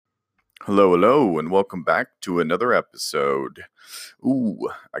Hello, hello, and welcome back to another episode. Ooh,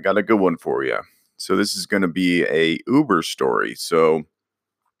 I got a good one for you. So this is going to be a Uber story.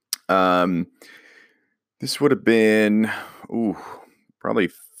 Um, this would have been, ooh, probably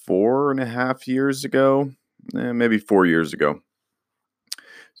 4.5 years ago, maybe 4 years ago.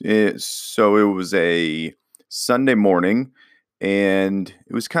 So it was a Sunday morning, and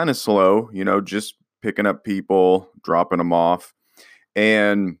it was kind of slow, just picking up people, dropping them off,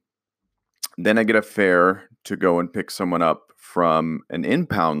 and then I get a fare to go and pick someone up from an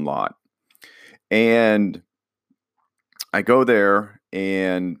impound lot. And I go there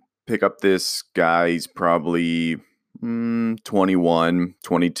and pick up this guy. He's probably 21,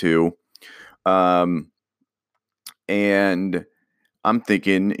 22. Um, and I'm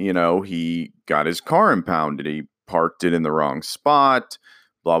thinking, he got his car impounded. He parked it in the wrong spot,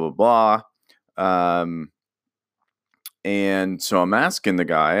 blah, blah, blah. Um, and so I'm asking the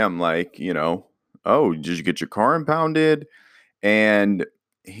guy, I'm like, oh, did you get your car impounded? And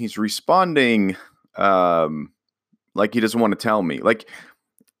he's responding um like he doesn't want to tell me, like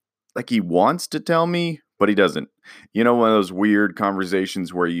he wants to tell me but he doesn't. One of those weird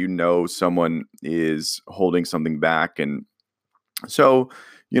conversations where someone is holding something back. And so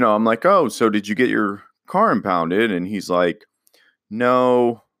I'm like, oh, so did you get your car impounded? And he's like,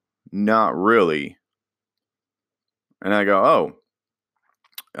 no, not really. And I go,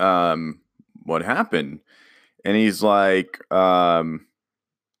 oh, what happened? And he's like, well,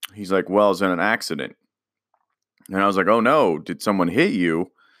 it's in an accident. And I was like, oh no, did someone hit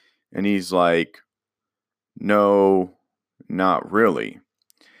you? And he's like, no, not really.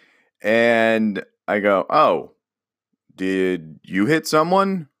 And I go, oh, did you hit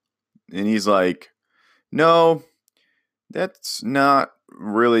someone? And he's like, no, that's not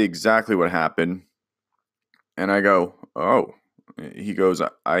really exactly what happened. And I go, oh, he goes,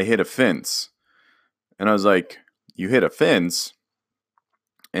 I hit a fence. And I was like, you hit a fence?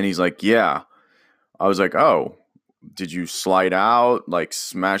 And he's like, yeah. I was like, oh, did you slide out, like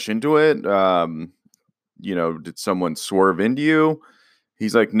smash into it? Did someone swerve into you?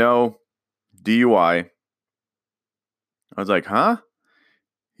 He's like, no, DUI. I was like, huh?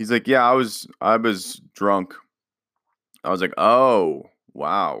 He's like, yeah, I was drunk. I was like, oh,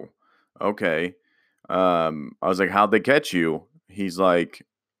 wow. Okay. I was like, how'd they catch you? He's like,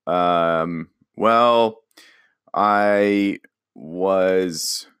 well, I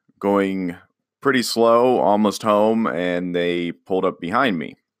was going pretty slow, almost home, and they pulled up behind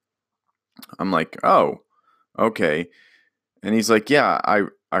me. I'm like, oh, okay. And he's like, yeah,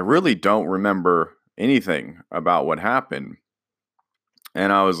 I really don't remember anything about what happened.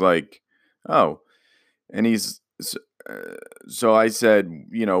 And I was like, oh. And so I said,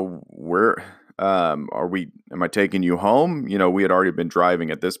 where am I taking you home? We had already been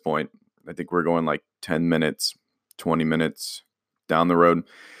driving at this point. I think we're going like 10 minutes, 20 minutes down the road.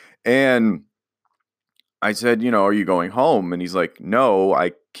 And I said, are you going home? And he's like, no,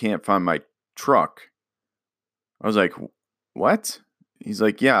 I can't find my truck. I was like, what? He's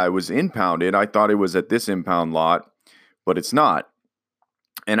like, yeah, I was impounded. I thought it was at this impound lot, but it's not.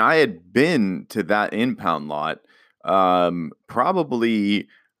 And I had been to that impound lot probably,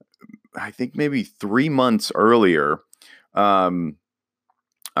 I think maybe 3 months earlier. Um,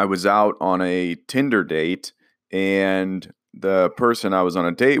 I was out on a Tinder date, and the person I was on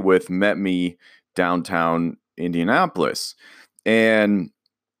a date with met me downtown Indianapolis. And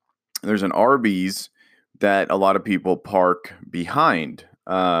there's an Arby's that a lot of people park behind.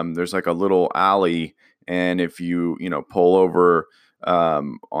 There's like a little alley, and if you pull over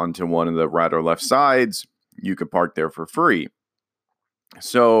onto one of the right or left sides, you could park there for free.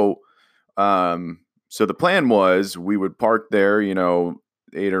 So, so the plan was we would park there,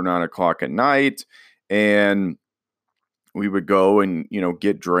 8 or 9 o'clock at night, and we would go and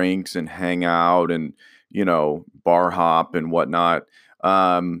get drinks and hang out and bar hop and whatnot.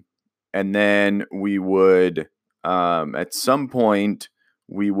 Um, and then we would at some point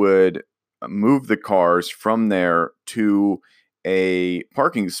we would move the cars from there to a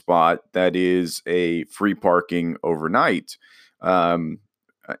parking spot that is a free parking overnight.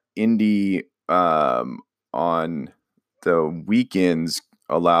 Indy on the weekends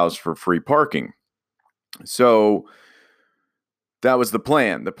allows for free parking. So that was the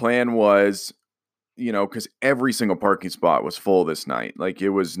plan. The plan was, because every single parking spot was full this night. Like, it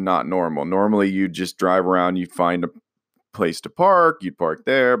was not normal. Normally, you just drive around, you find a place to park, you'd park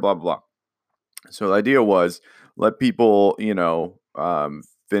there, blah, blah, blah. So the idea was let people,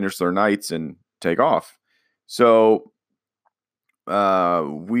 finish their nights and take off. So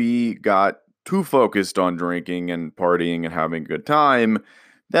we got too focused on drinking and partying and having a good time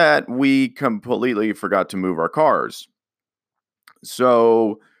that we completely forgot to move our cars.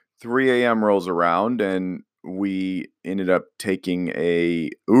 So 3 a.m. rolls around and we ended up taking a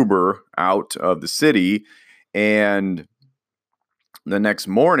Uber out of the city. And the next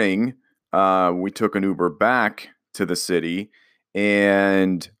morning, we took an Uber back to the city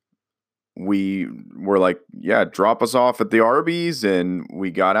and we were like, yeah, drop us off at the Arby's. And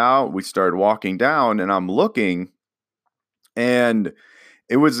we got out, we started walking down, and I'm looking, and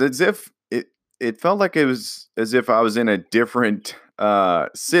it was as if it felt like it was as if I was in a different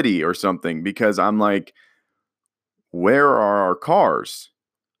city or something, because I'm like, where are our cars?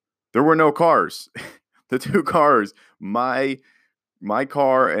 There were no cars. The two cars, my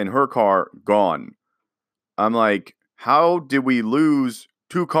car and her car, gone. I'm like, how did we lose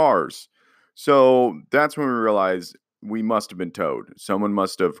two cars? So that's when we realized we must have been towed. Someone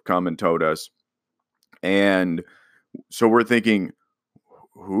must have come and towed us. And so we're thinking,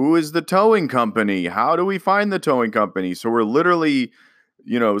 who is the towing company? How do we find the towing company? So we're literally,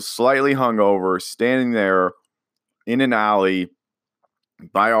 slightly hungover, standing there in an alley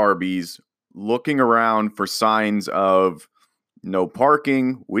by Arby's, looking around for signs of no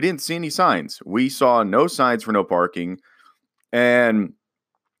parking. We didn't see any signs. We saw no signs for no parking. And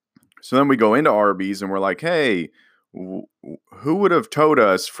so then we go into Arby's and we're like, hey, who would have towed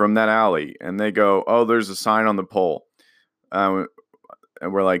us from that alley? And they go, oh, there's a sign on the pole. And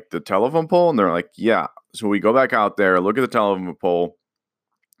we're like, the telephone pole? And they're like, yeah. So we go back out there, look at the telephone pole.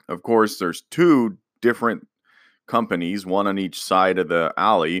 Of course, there's two different companies, one on each side of the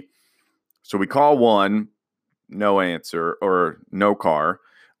alley. So we call one, no answer, or no car,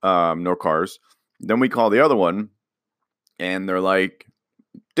 no cars. Then we call the other one, and they're like,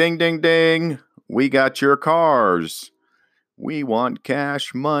 ding, ding, ding, we got your cars. We want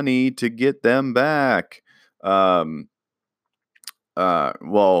cash money to get them back. Well,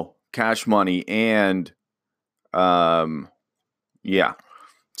 cash money and, yeah.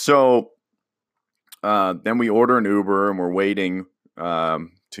 So then we order an Uber and we're waiting to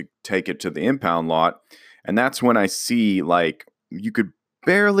take it to the impound lot. And that's when I see, like, you could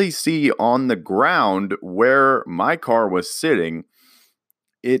barely see on the ground where my car was sitting.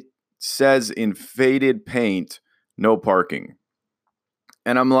 It says in faded paint, no parking.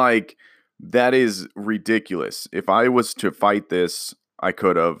 And I'm like, that is ridiculous. If I was to fight this, I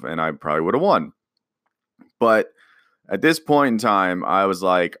could have, and I probably would have won. But at this point in time, I was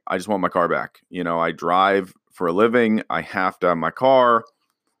like, I just want my car back. I drive for a living. I have to have my car.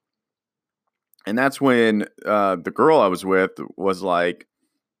 And that's when the girl I was with was like,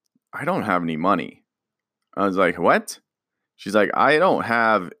 I don't have any money. I was like, what? She's like, I don't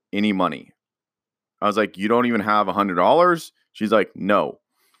have any money. I was like, you don't even have $100? She's like, no.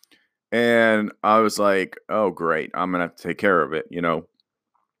 And I was like, oh, great. I'm going to have to take care of it,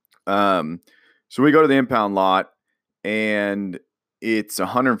 So we go to the impound lot, and it's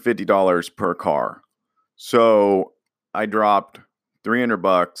 $150 per car. So I dropped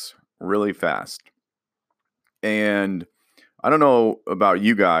 $300 really fast. And I don't know about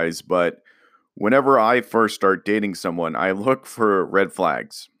you guys, but whenever I first start dating someone, I look for red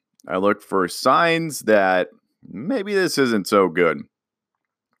flags. I look for signs that maybe this isn't so good.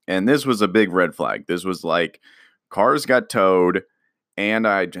 And this was a big red flag. This was like, cars got towed and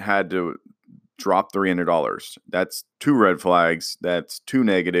I had to drop $300. That's two red flags. That's two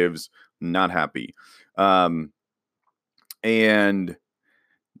negatives. Not happy. And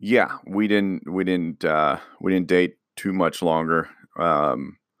yeah, we didn't date too much longer.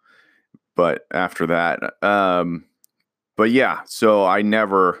 But after that, but yeah, so I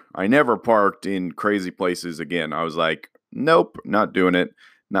never parked in crazy places again. I was like, nope, not doing it.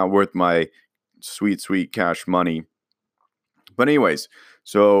 Not worth my sweet cash money. But anyways,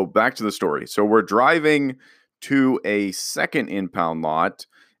 so back to the story. So we're driving to a second impound lot,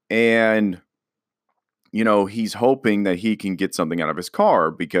 and he's hoping that he can get something out of his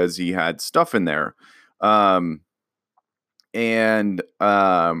car because he had stuff in there. So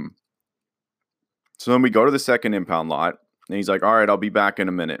then we go to the second impound lot, and he's like, all right, I'll be back in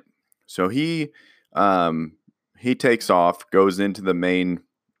a minute. So he takes off, goes into the main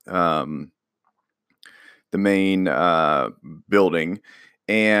building,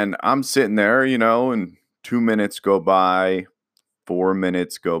 and I'm sitting there, and 2 minutes go by, 4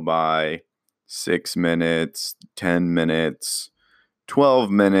 minutes go by, 6 minutes, 10 minutes,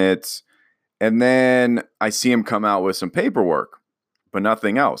 12 minutes. And then I see him come out with some paperwork, but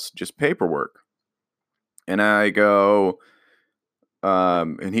nothing else, just paperwork. And I go,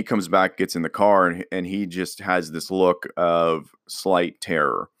 and he comes back, gets in the car, and he just has this look of slight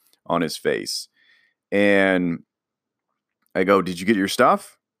terror on his face. And I go, did you get your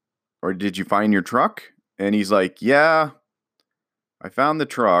stuff? or did you find your truck? And he's like, yeah, I found the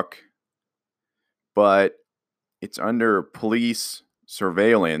truck, but it's under police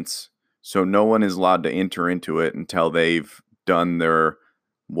surveillance, so no one is allowed to enter into it until they've done their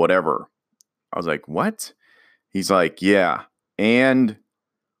whatever. I was like, what? He's like, yeah, and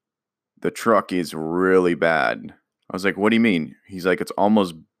the truck is really bad. I was like, what do you mean? He's like, it's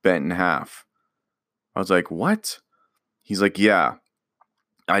almost bent in half. I was like, what? He's like, yeah,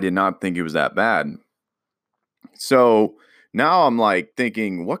 I did not think it was that bad. So now I'm like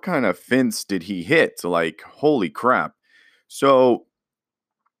thinking, what kind of fence did he hit? Like, holy crap. So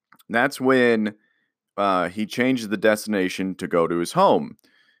that's when he changed the destination to go to his home.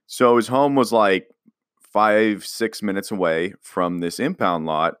 So his home was like 5-6 minutes away from this impound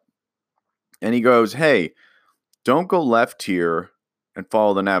lot. And he goes, hey, don't go left here and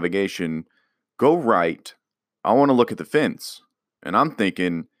follow the navigation. Go right. I want to look at the fence. And I'm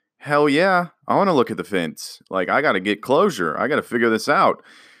thinking, hell yeah, I want to look at the fence. Like, I got to get closure. I got to figure this out.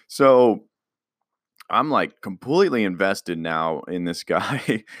 So I'm like completely invested now in this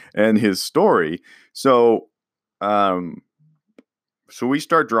guy and his story. So, um, so we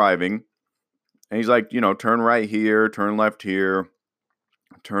start driving, and he's like, turn right here, turn left here,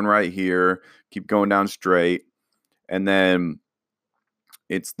 turn right here, keep going down straight, and then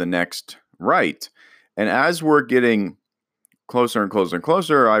it's the next right. And as we're getting closer and closer and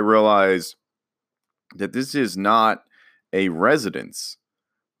closer, I realize that this is not a residence.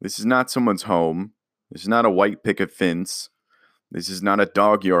 This is not someone's home. This is not a white picket fence. This is not a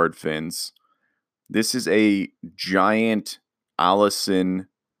dog yard fence. This is a giant Allison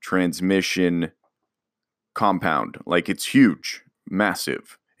transmission compound. Like, it's huge,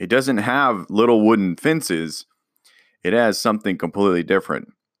 massive. It doesn't have little wooden fences. It has something completely different.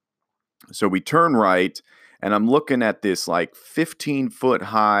 So we turn right, and I'm looking at this like 15-foot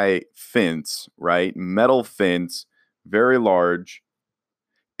high fence, right? Metal fence, very large.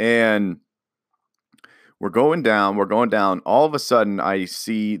 And we're going down. All of a sudden, I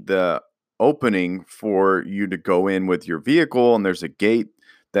see the opening for you to go in with your vehicle, and there's a gate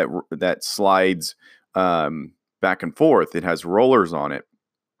that slides back and forth. It has rollers on it.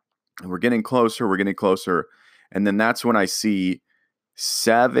 And we're getting closer. And then that's when I see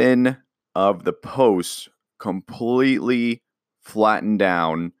 7 of the posts completely flattened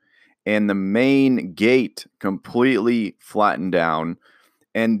down, and the main gate completely flattened down.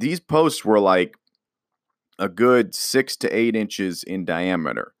 And these posts were like a good 6 to 8 inches in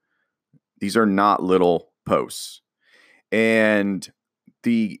diameter. These are not little posts. And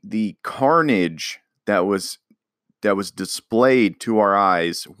the carnage that was displayed to our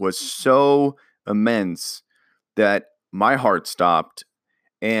eyes was so immense that my heart stopped.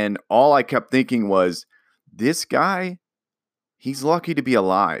 And all I kept thinking was, this guy, he's lucky to be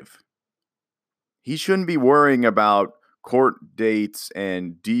alive. He shouldn't be worrying about court dates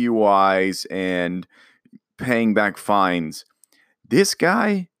and DUIs and paying back fines. This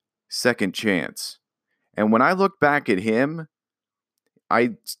guy, second chance. And when I look back at him,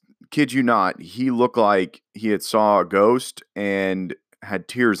 I kid you not, he looked like he had saw a ghost and had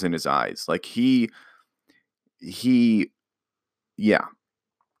tears in his eyes. Like he, yeah.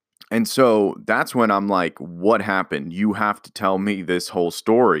 And so that's when I'm like, what happened? You have to tell me this whole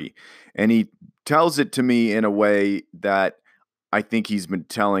story. And he tells it to me in a way that I think he's been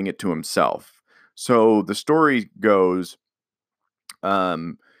telling it to himself. So the story goes,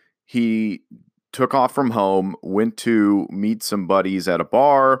 he took off from home, went to meet some buddies at a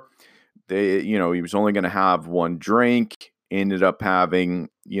bar. He was only going to have one drink, ended up having,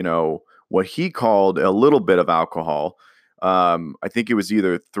 what he called a little bit of alcohol. I think it was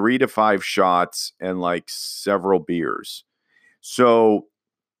either 3 to 5 shots and like several beers. So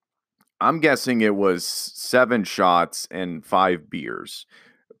I'm guessing it was 7 shots and 5 beers,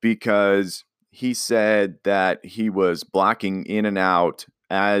 because he said that he was blacking in and out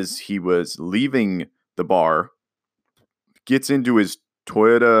as he was leaving the bar, gets into his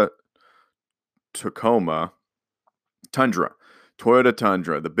Toyota Tundra,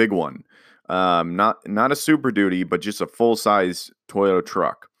 the big one. Not a Super Duty, but just a full-size Toyota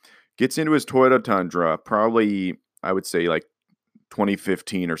truck. Gets into his Toyota Tundra, probably, I would say, like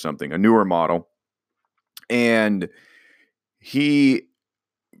 2015 or something, a newer model. And he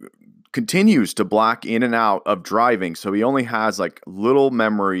continues to black in and out of driving. So he only has like little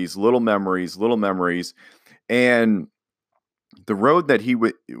memories. And the road that he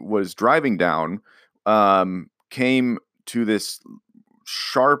was driving down came to this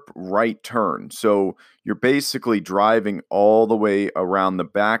sharp right turn. So you're basically driving all the way around the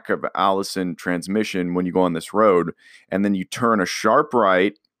back of Allison transmission when you go on this road, and then you turn a sharp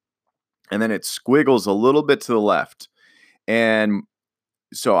right, and then it squiggles a little bit to the left. And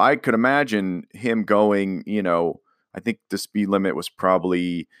so I could imagine him going, I think the speed limit was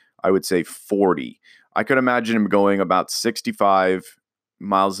probably, I would say 40. I could imagine him going about 65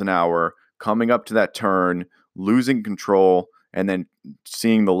 miles an hour, coming up to that turn, losing control, and then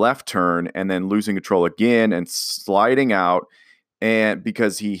seeing the left turn, and then losing control again and sliding out. And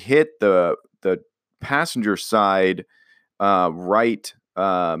because he hit the passenger side right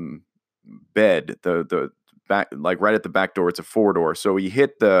bed, the back, like right at the back door. It's a 4-door, so he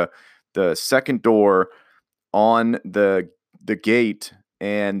hit the second door on the gate,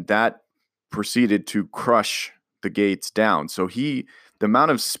 and that proceeded to crush the gates down. So the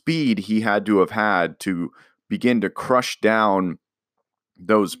amount of speed he had to have had to begin to crush down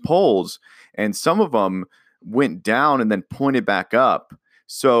those poles, and some of them went down and then pointed back up.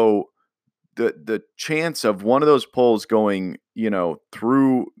 So the chance of one of those poles going,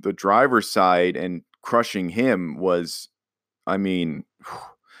 through the driver's side and crushing him was, I mean,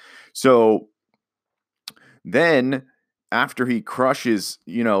 so then after he crushes,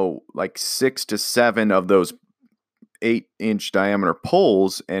 like 6 to 7 of those 8-inch diameter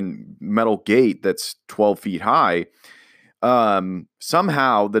poles and metal gate that's 12 feet high,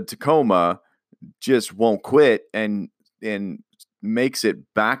 somehow the Tacoma just won't quit and makes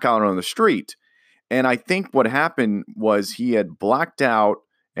it back out on the street. And I think what happened was he had blacked out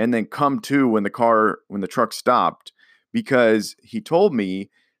and then come to when the truck stopped, because he told me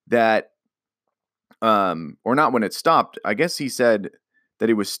that, or not when it stopped. I guess he said that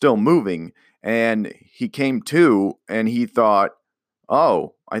it was still moving, and he came to and he thought,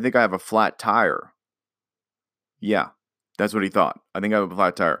 oh, I think I have a flat tire. Yeah, that's what he thought. I think I have a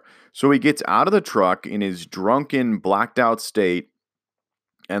flat tire. So he gets out of the truck in his drunken, blacked out state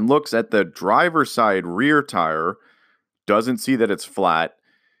and looks at the driver's side rear tire, doesn't see that it's flat,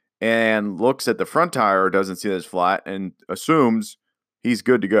 and looks at the front tire, doesn't see that it's flat, and assumes he's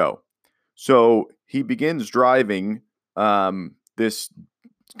good to go. So he begins driving this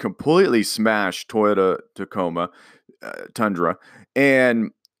completely smashed Toyota Tacoma Tundra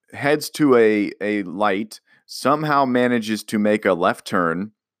and heads to a light, somehow manages to make a left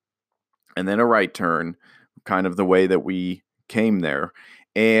turn and then a right turn, kind of the way that we came there.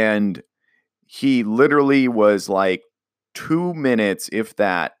 And he literally was like 2 minutes, if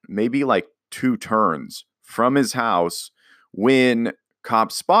that, maybe like 2 turns from his house when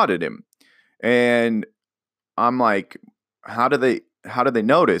cops spotted him. And I'm like, how do they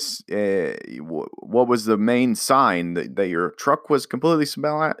notice? What was the main sign that your truck was completely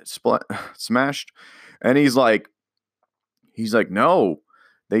smashed? And he's like, no.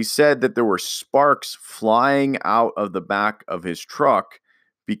 They said that there were sparks flying out of the back of his truck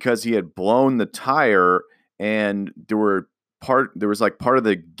because he had blown the tire, and there was like part of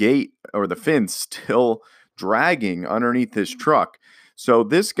the gate or the fence still dragging underneath his truck. So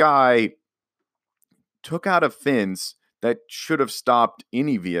this guy took out a fence that should have stopped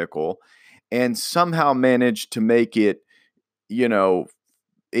any vehicle and somehow managed to make it, 8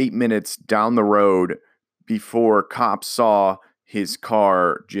 minutes down the road before cops saw his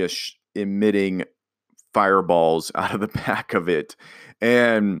car just emitting fireballs out of the back of it.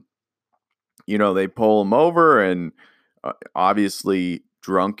 And, they pull him over, and obviously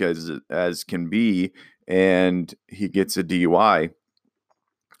drunk as can be, and he gets a DUI.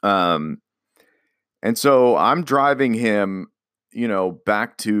 And so I'm driving him,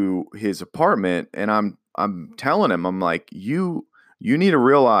 back to his apartment, and I'm telling him, I'm like, you need to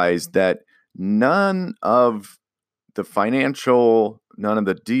realize that none of the financial, none of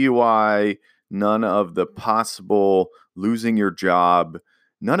the DUI, none of the possible losing your job,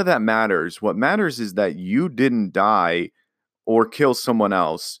 none of that matters. What matters is that you didn't die or kill someone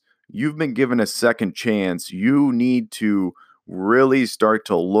else. You've been given a second chance. You need to really start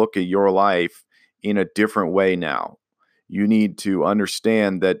to look at your life in a different way now. You need to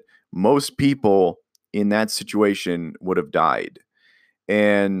understand that most people in that situation would have died.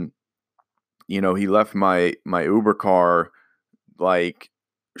 And, he left my Uber car like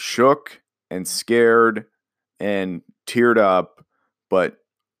shook and scared and teared up, but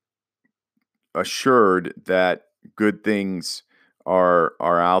assured that good things are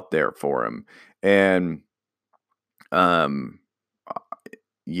out there for him. And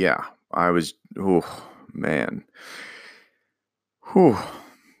yeah, I was, oh man. Whew.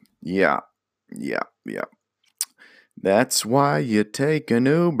 Yeah. Yeah. Yeah. That's why you take an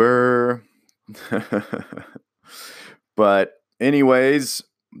Uber. But anyways,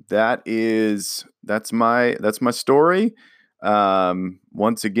 that's my story.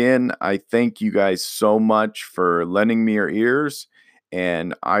 Once again, I thank you guys so much for lending me your ears,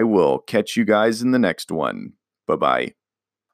 and I will catch you guys in the next one. Bye bye.